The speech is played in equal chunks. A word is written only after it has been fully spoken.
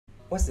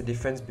What's the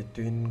difference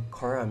between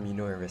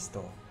CoralAmino and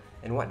Restor?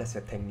 And what does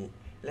your tank need?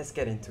 Let's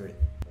get into it.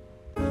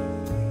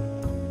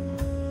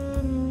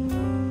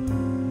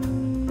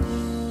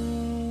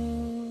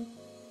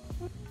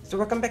 So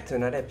welcome back to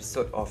another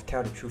episode of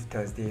Tell the Truth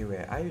Thursday,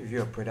 where I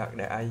review a product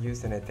that I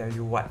use and I tell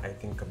you what I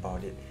think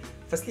about it.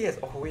 Firstly, as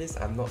always,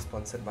 I'm not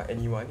sponsored by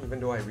anyone, even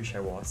though I wish I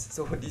was.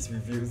 So these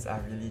reviews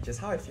are really just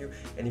how I feel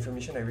and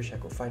information I wish I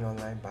could find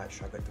online but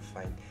struggled to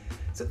find.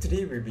 So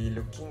today we'll be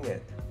looking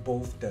at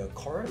both the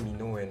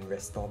CoralAmino and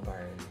Restor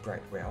by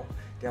Brightwell.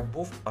 They are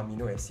both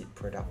amino acid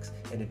products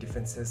and the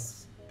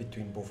differences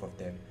between both of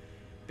them.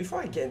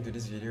 Before I get into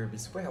this video, it would be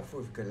super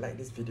helpful if you could like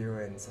this video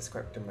and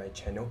subscribe to my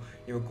channel.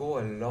 It will go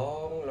a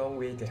long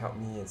way to help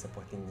me in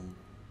supporting me.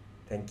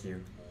 Thank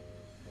you.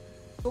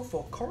 So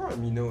for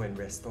CoralAmino and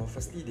Restor,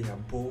 firstly they are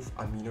both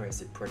amino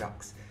acid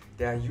products.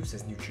 They are used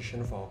as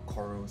nutrition for our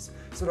corals.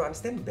 So to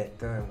understand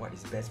better and what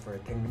is best for a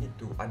tank, we need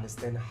to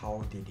understand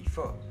how they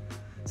differ.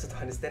 So to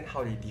understand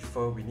how they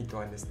differ, we need to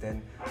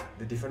understand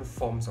the different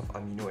forms of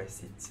amino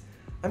acids.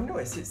 Amino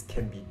acids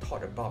can be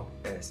thought about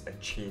as a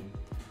chain.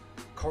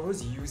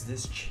 Corals use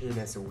this chain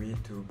as a way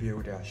to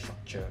build their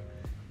structure.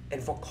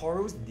 And for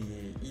corals,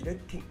 they either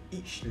take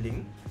each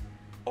link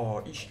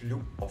or each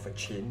loop of a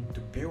chain to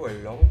build a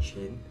long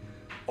chain,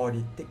 or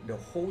they take the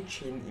whole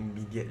chain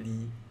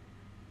immediately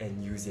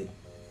and use it.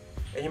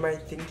 And you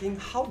might be thinking,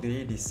 how do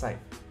they decide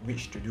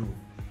which to do?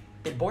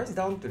 It boils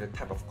down to the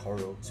type of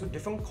coral. So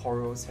different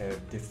corals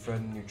have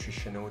different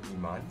nutritional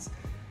demands.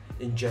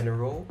 In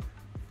general,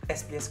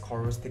 SPS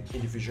corals take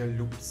individual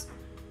loops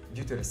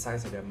due to the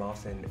size of their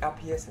mouth, and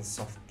LPS and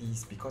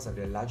softies, because of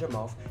their larger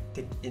mouth,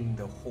 take in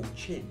the whole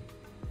chain.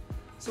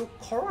 So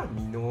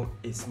CoralAmino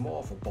is more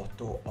of a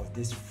bottle of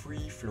these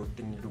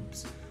free-floating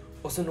loops,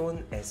 also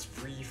known as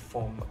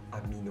free-form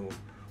amino,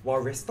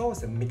 while Restor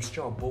is a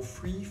mixture of both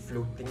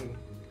free-floating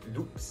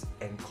loops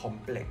and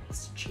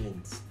complex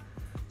chains.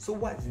 So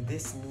what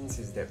this means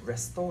is that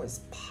Restor is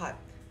part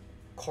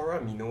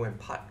CoralAmino and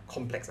part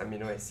complex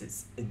amino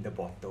acids in the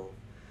bottle.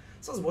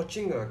 So I was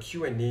watching a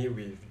Q&A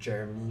with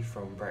Jeremy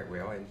from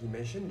Brightwell, and he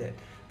mentioned that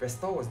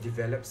Restor was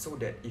developed so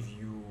that if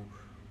you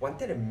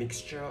wanted a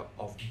mixture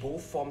of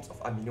both forms of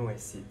amino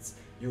acids,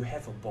 you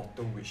have a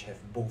bottle which have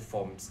both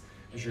forms,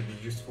 which will be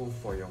useful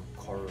for your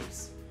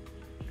corals.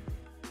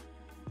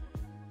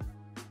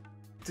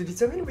 To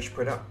determine which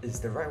product is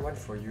the right one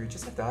for you, you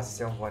just have to ask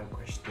yourself one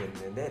question,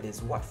 and that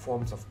is, what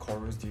forms of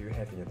corals do you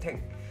have in your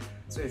tank?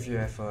 So if you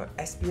have a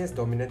SPS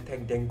dominant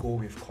tank, then go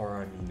with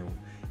CoralAmino.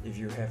 If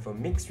you have a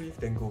mixed reef,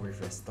 then go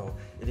with Restor.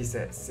 It is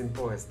as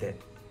simple as that.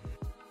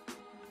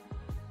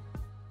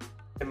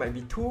 There might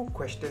be two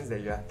questions that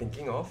you are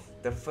thinking of.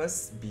 The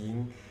first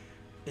being,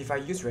 if I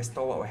use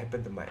Restor, what will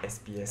happen to my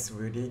SPS?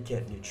 Will they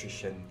get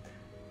nutrition?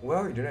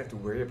 Well, you don't have to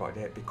worry about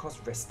that, because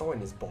Restor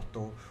in its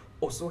bottle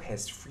also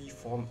has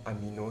free-form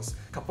aminos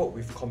coupled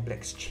with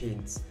complex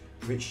chains,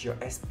 which your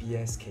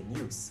SPS can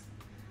use.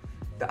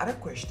 The other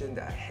question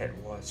that I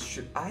had was,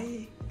 should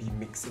I be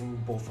mixing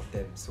both of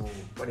them? So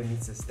what it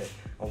means is that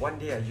on one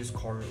day I use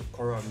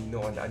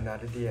CoralAmino, on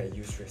another day I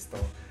use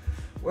Restor.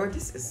 Well,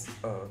 this is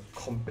a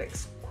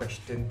complex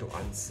question to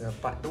answer,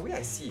 but the way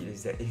I see it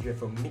is that if you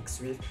have a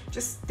mixed reef,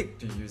 just stick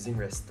to using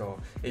Restor,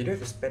 and you don't have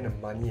to spend the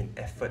money and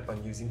effort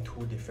on using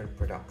two different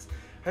products.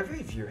 However,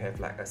 if you have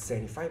like a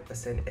 75%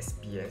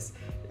 SPS,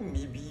 then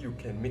maybe you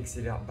can mix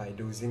it up by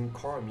dosing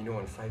CoralAmino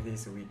on 5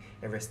 days a week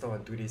and Restor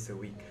on 2 days a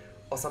week,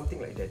 or something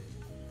like that.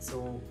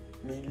 So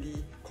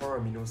mainly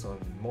CoralAminos on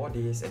more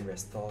days and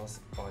Restors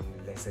on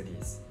lesser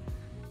days.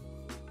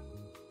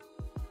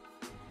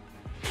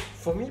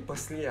 For me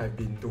personally, I've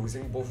been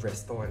dosing both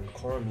Restor and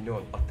CoralAmino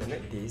on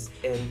alternate days,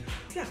 and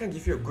I can't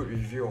give you a good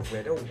review of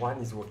whether one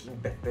is working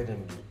better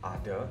than the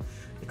other,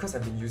 because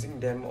I've been using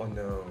them on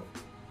an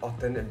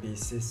alternate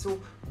basis, so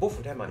both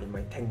of them are in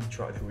my tank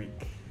throughout the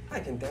week.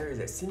 What I can tell you is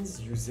that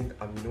since using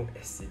amino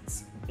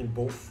acids in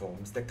both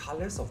forms, the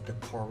colours of the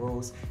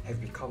corals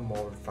have become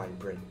more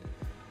vibrant.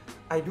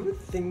 I do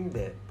think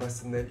that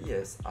personally,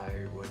 as I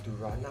were to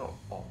run out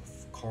of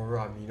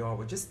CoralAmino, I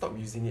would just stop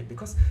using it,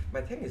 because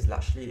my tank is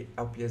largely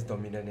LPS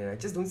dominant and I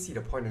just don't see the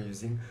point of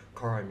using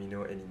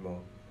CoralAmino anymore.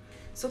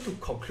 So to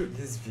conclude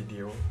this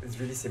video, it's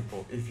really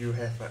simple. If you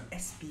have an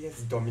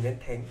SPS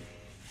dominant tank,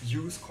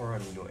 use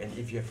CoralAmino, and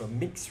if you have a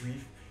mixed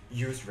reef,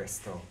 use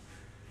Restor.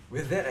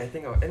 With that, I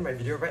think I'll end my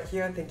video right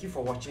here. Thank you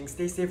for watching.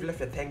 Stay safe, love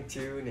your tank.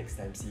 Till next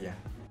time. See ya.